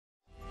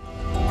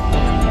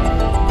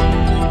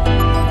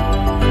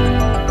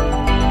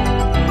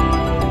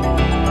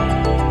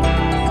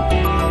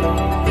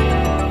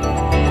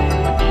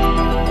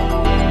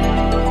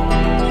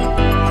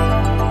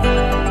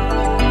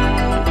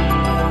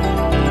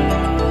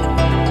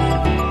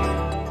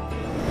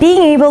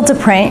Being able to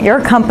print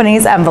your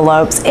company's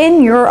envelopes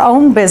in your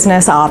own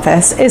business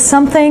office is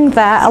something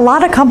that a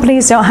lot of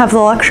companies don't have the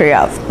luxury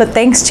of, but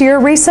thanks to your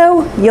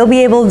Riso, you'll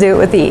be able to do it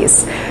with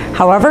ease.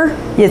 However,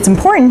 it's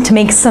important to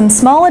make some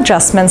small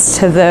adjustments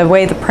to the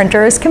way the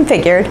printer is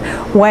configured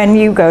when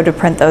you go to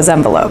print those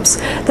envelopes.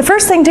 The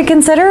first thing to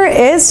consider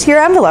is your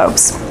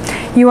envelopes.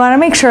 You want to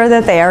make sure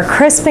that they are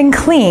crisp and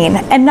clean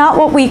and not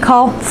what we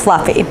call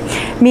fluffy,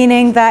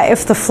 meaning that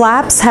if the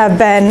flaps have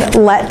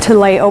been let to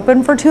lay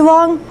open for too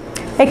long,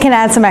 it can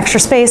add some extra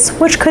space,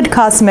 which could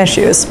cause some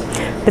issues.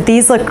 But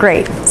these look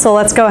great, so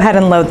let's go ahead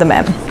and load them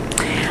in.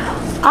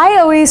 I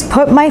always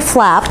put my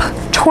flap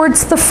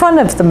towards the front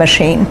of the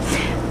machine.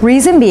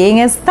 Reason being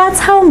is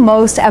that's how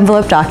most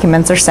envelope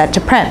documents are set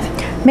to print.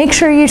 Make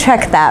sure you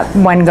check that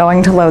when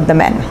going to load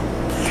them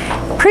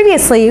in.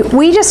 Previously,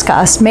 we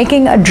discussed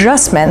making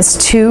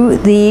adjustments to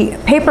the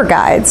paper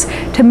guides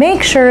to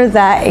make sure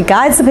that it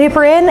guides the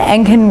paper in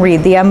and can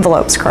read the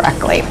envelopes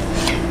correctly.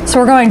 So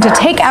we're going to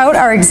take out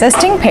our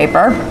existing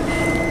paper,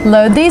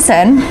 load these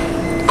in,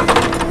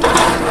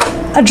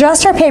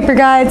 adjust our paper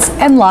guides,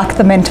 and lock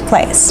them into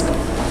place.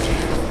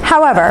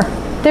 However,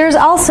 there's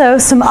also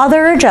some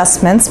other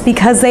adjustments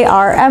because they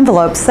are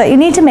envelopes that you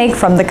need to make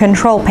from the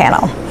control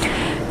panel.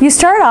 You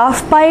start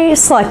off by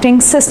selecting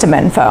System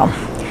Info.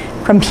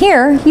 From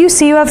here, you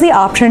see you have the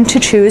option to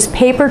choose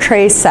paper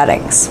tray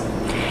settings.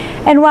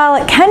 And while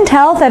it can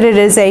tell that it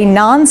is a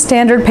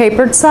non-standard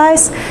paper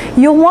size,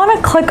 you'll want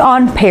to click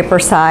on paper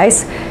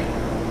size,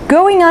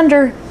 going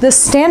under the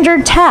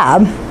standard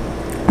tab,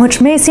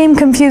 which may seem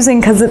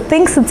confusing because it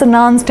thinks it's a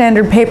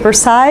non-standard paper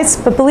size,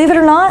 but believe it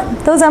or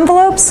not, those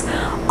envelopes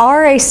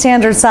are a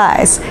standard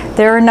size.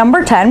 They're a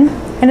number 10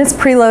 and it's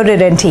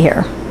preloaded into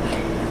here.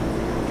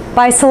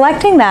 By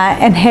selecting that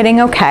and hitting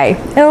OK,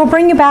 it'll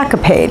bring you back a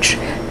page.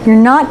 You're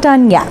not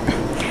done yet.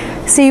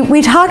 See,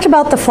 we talked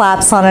about the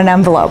flaps on an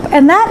envelope,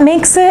 and that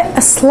makes it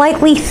a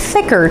slightly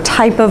thicker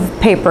type of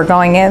paper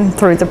going in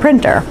through the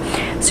printer.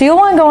 So you'll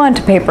want to go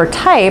onto Paper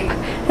Type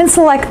and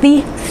select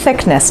the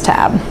Thickness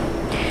tab.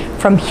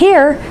 From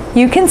here,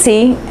 you can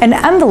see an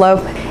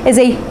envelope is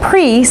a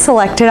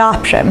pre-selected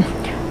option.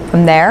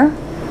 From there,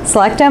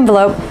 select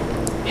Envelope,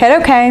 hit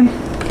OK,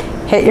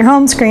 hit your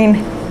home screen,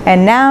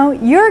 and now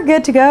you're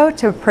good to go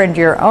to print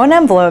your own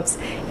envelopes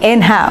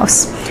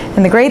in-house.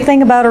 And the great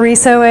thing about a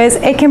Riso is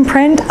it can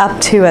print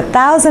up to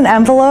 1,000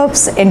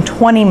 envelopes in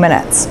 20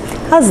 minutes.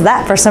 How's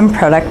that for some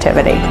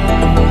productivity?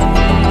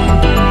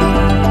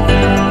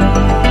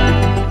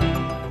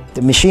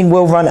 The machine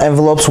will run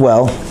envelopes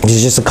well.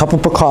 There's just a couple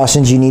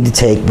precautions you need to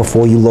take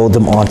before you load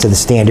them onto the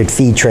standard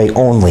feed tray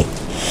only.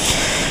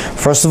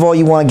 First of all,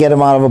 you want to get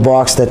them out of a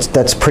box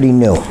that's pretty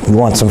new. You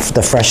want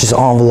the freshest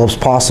envelopes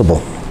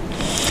possible.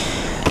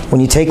 When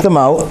you take them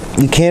out,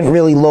 you can't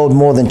really load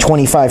more than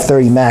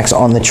 25-30 max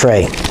on the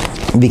tray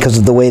because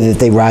of the way that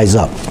they rise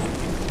up.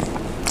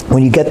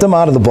 When you get them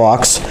out of the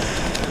box,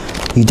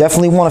 you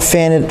definitely want to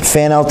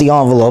fan out the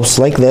envelopes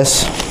like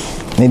this.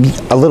 Maybe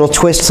a little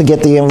twist to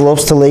get the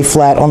envelopes to lay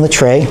flat on the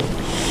tray.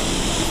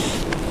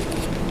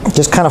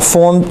 Just kind of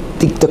form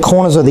the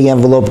corners of the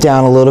envelope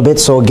down a little bit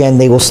so again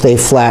they will stay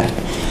flat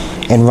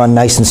and run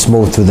nice and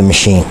smooth through the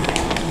machine.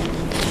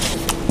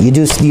 You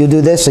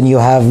do this and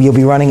you'll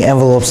be running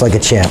envelopes like a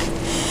champ.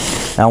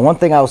 Now one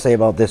thing I'll say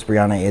about this,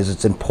 Brianna, is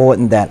it's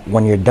important that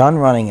when you're done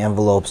running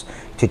envelopes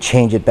to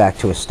change it back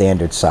to a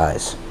standard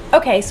size.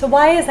 Okay, so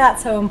why is that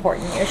so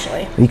important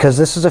usually? Because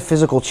this is a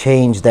physical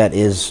change that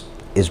is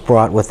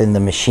brought within the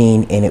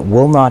machine and it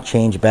will not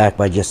change back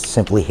by just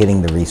simply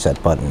hitting the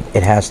reset button.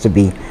 It has to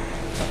be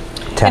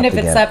and if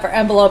it's set for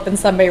envelope and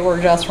somebody were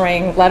just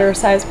running letter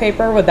size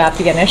paper, would that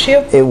be an issue?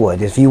 It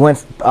would. If you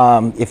went,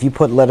 if you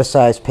put letter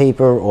size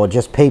paper or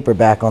just paper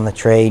back on the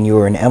tray and you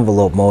were in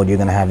envelope mode, you're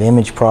going to have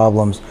image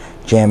problems,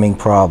 jamming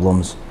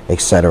problems,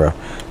 etc.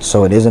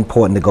 So it is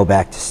important to go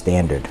back to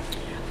standard.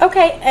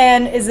 Okay,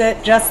 and is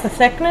it just the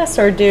thickness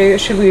or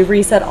should we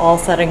reset all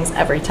settings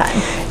every time?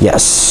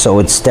 Yes, so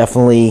it's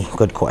definitely a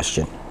good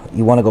question.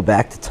 You want to go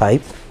back to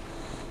type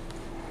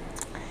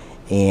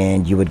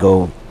and you would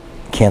go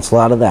cancel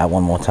out of that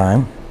one more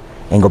time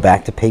and go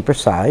back to paper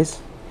size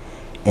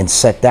and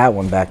set that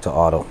one back to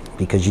auto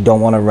because you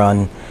don't want to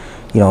run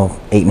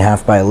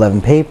 8.5 by 11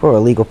 paper or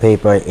legal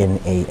paper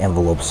in a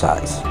envelope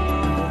size.